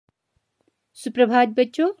सुप्रभात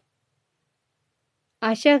बच्चों,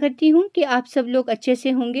 आशा करती हूँ कि आप सब लोग अच्छे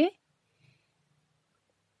से होंगे।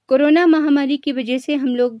 कोरोना महामारी की वजह से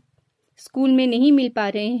हम लोग स्कूल में नहीं मिल पा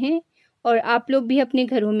रहे हैं और आप लोग भी अपने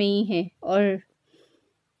घरों में ही हैं। और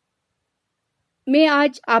मैं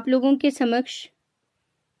आज आप लोगों के समक्ष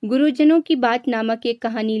गुरुजनों की बात नामक एक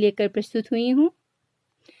कहानी लेकर प्रस्तुत हुई हूँ।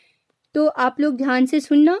 तो आप लोग ध्यान से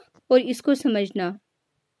सुनना और इसको समझना।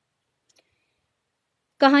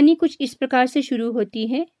 कहानी कुछ इस प्रकार से शुरू होती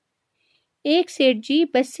है। एक सेठ जी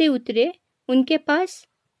बस से उतरे। उनके पास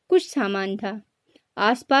कुछ सामान था।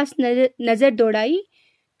 आसपास नजर दौड़ाई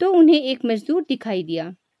तो उन्हें एक मजदूर दिखाई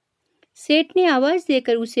दिया। सेठ ने आवाज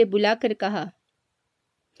देकर उसे बुलाकर कहा,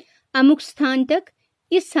 अमुक स्थान तक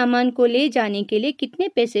इस सामान को ले जाने के लिए कितने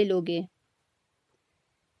पैसे लोगे?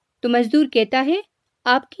 तो मजदूर कहता है,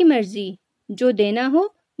 आपकी मर्जी, जो देना हो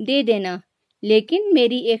दे देना, लेकिन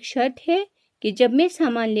मेरी एक शर्त है कि जब मैं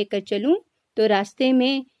सामान लेकर चलूं तो रास्ते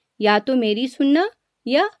में या तो मेरी सुनना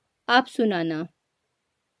या आप सुनाना।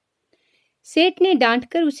 सेठ ने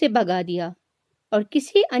डांटकर उसे भगा दिया और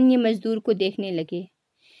किसी अन्य मजदूर को देखने लगे।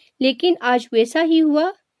 लेकिन आज वैसा ही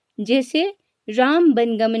हुआ जैसे राम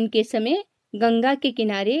वनगमन के समय गंगा के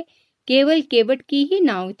किनारे केवल केवट की ही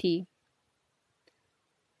नाव थी।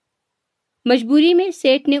 मजबूरी में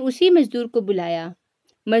सेठ ने उसी मजदूर को बुलाया।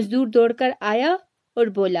 मजदूर दौड़कर आया और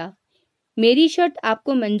बोला, मेरी शर्त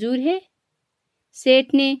आपको मंजूर है?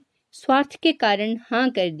 सेठ ने स्वार्थ के कारण हाँ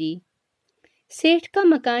कर दी। सेठ का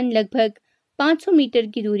मकान लगभग 500 मीटर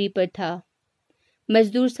की दूरी पर था।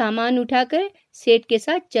 मजदूर सामान उठाकर सेठ के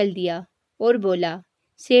साथ चल दिया और बोला,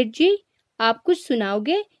 सेठ जी, आप कुछ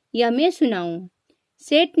सुनाओगे या मैं सुनाऊं?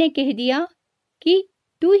 सेठ ने कह दिया कि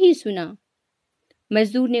तू ही सुना।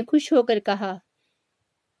 मजदूर ने खुश होकर कहा,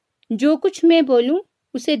 जो कुछ मैं बोलूं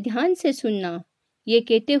उसे ध्यान से सुनना। ये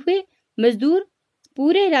कहते हुए मजदूर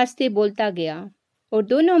पूरे रास्ते बोलता गया और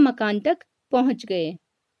दोनों मकान तक पहुंच गए।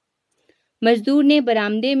 मजदूर ने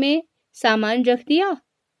बरामदे में सामान रख दिया।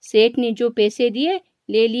 सेठ ने जो पैसे दिए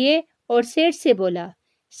ले लिए और सेठ से बोला,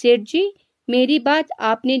 सेठ जी, मेरी बात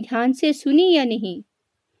आपने ध्यान से सुनी या नहीं?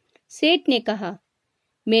 सेठ ने कहा,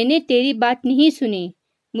 मैंने तेरी बात नहीं सुनी,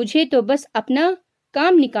 मुझे तो बस अपना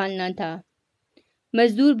काम निकालना था।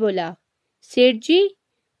 मजदूर बोला, सेठ जी,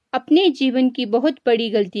 अपने जीवन की बहुत बड़ी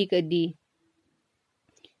गलती कर दी।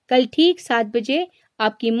 कल ठीक 7 बजे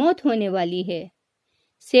आपकी मौत होने वाली है।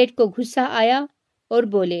 सेठ को गुस्सा आया और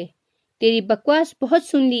बोले, तेरी बकवास बहुत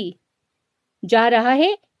सुन ली, जा रहा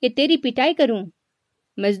है कि तेरी पिटाई करूं?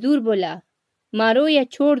 मजदूर बोला, मारो या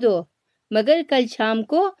छोड़ दो, मगर कल शाम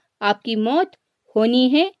को आपकी मौत होनी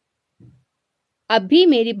है। अब भी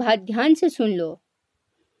मेरी बात ध्यान से सुन लो।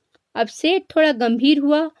 अब सेठ थोड़ा गंभीर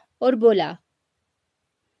हुआ और बोला,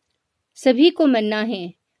 सभी को मरना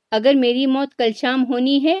है। अगर मेरी मौत कल शाम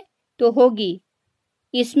होनी है तो होगी,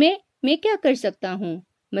 इसमें मैं क्या कर सकता हूँ?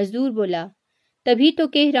 मजदूर बोला, तभी तो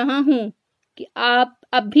कह रहा हूँ कि आप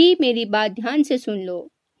अब भी मेरी बात ध्यान से सुन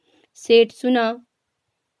लो। सेठ सुना,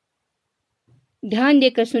 ध्यान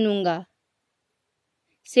देकर सुनूंगा।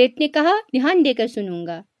 सेठ ने कहा, ध्यान देकर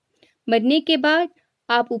सुनूंगा। मरने के बाद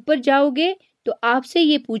आप ऊपर जाओगे तो आपसे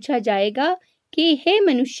ये पूछा जाएगा कि हे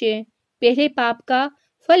मनुष्य, पहले पाप का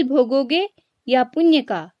फल भोगोगे या पुण्य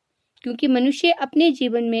का? क्योंकि मनुष्य अपने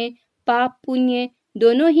जीवन में पाप पुण्य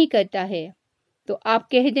दोनों ही करता है। तो आप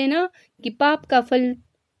कह देना कि पाप का फल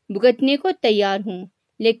भुगतने को तैयार हूँ,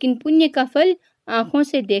 लेकिन पुण्य का फल आंखों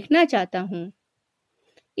से देखना चाहता हूँ।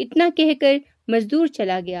 इतना कहकर मजदूर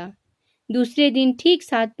चला गया। दूसरे दिन ठीक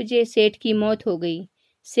 7 बजे सेठ की मौत हो गई।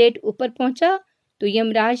 सेठ ऊपर पहुंचा तो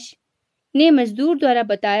यमराज ने मजदूर द्वारा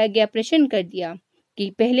बताया गया प्रश्न कर दिया कि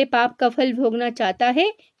पहले पाप का फल भोगना चाहता है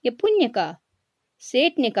या पुण्य का?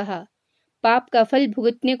 सेठ ने कहा, पाप का फल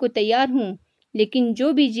भुगतने को तैयार हूँ, लेकिन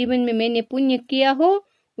जो भी जीवन में मैंने पुण्य किया हो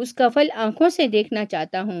उसका फल आंखों से देखना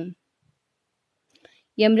चाहता हूँ।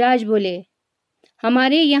 यमराज बोले,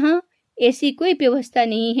 हमारे यहाँ ऐसी कोई व्यवस्था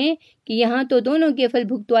नहीं है कि यहाँ तो दोनों के फल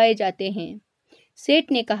भुगतवाए जाते हैं।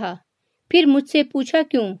 सेठ ने कहा, फिर मुझसे पूछा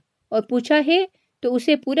क्यों? और पूछा है तो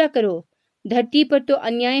उसे पूरा करो। धरती पर तो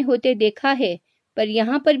अन्याय होते देखा है, पर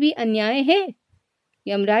यहाँ पर भी अन्याय है।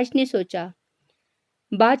 यमराज ने सोचा,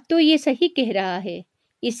 बात तो ये सही कह रहा है,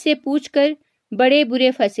 इससे पूछकर बड़े बुरे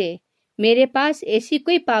फंसे। मेरे पास ऐसी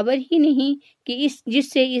कोई पावर ही नहीं कि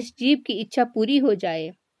जिससे इस जीव की इच्छा पूरी हो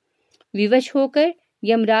जाए। विवश होकर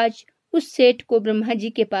यमराज उस सेठ को ब्रह्मा जी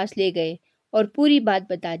के पास ले गए और पूरी बात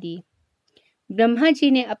बता दी। ब्रह्मा जी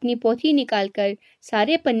ने अपनी पोथी निकालकर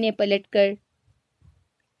सारे पन्ने पलटकर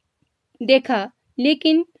देखा,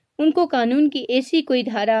 लेकिन उनको कानून की ऐसी कोई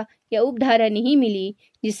धारा या उपधारा नहीं मिली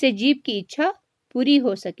जिससे जीव की इच्छा पूरी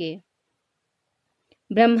हो सके।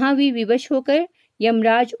 ब्रह्मा भी विवश होकर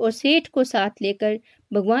यमराज और सेठ को साथ लेकर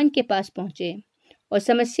भगवान के पास पहुंचे और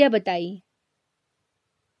समस्या बताई।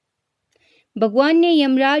 भगवान ने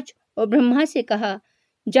यमराज और ब्रह्मा से कहा,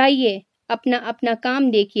 जाइए अपना अपना काम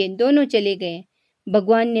देखिए। दोनों चले गए।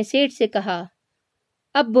 भगवान ने सेठ से कहा,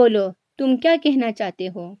 अब बोलो, तुम क्या कहना चाहते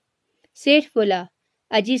हो? सेठ बोला,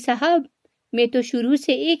 अजी साहब, मैं तो शुरू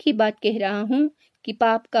से एक ही बात कह रहा हूँ कि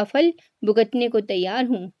पाप का फल भुगतने को तैयार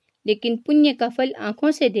हूँ, लेकिन पुण्य का फल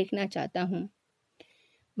आंखों से देखना चाहता हूँ।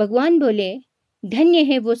 भगवान बोले, धन्य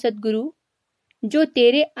है वो सद्गुरु जो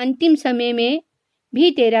तेरे अंतिम समय में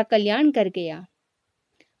भी तेरा कल्याण कर गया।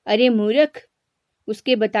 अरे मूर्ख,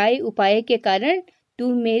 उसके बताए उपाय के कारण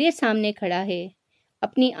तू मेरे सामने खड़ा है।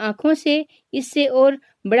 अपनी आंखों से इससे और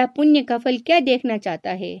बड़ा पुण्य का फल क्या देखना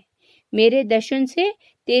चाहता है? मेरे दर्शन से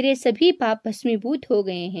तेरे सभी पाप भस्मीभूत हो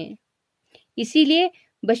गए हैं। इसीलिए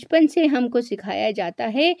बचपन से हमको सिखाया जाता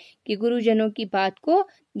है कि गुरुजनों की बात को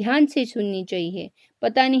ध्यान से सुननी चाहिए।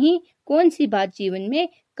 पता नहीं कौन सी बात जीवन में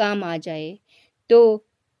काम आ जाए। तो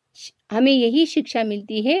हमें यही शिक्षा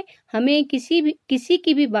मिलती है, हमें किसी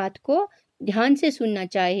की भी बात को ध्यान से सुनना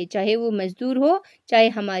चाहिए, चाहे वो मजदूर हो, चाहे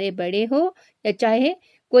हमारे बड़े हो, या चाहे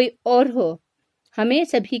कोई और हो। हमें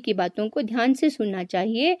सभी की बातों को ध्यान से सुनना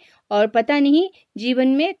चाहिए और पता नहीं जीवन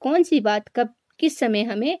में कौन सी बात कब किस समय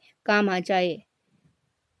हमें काम आ जाए।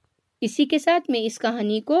 इसी के साथ मैं इस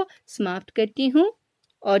कहानी को समाप्त करती हूँ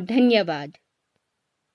और धन्यवाद।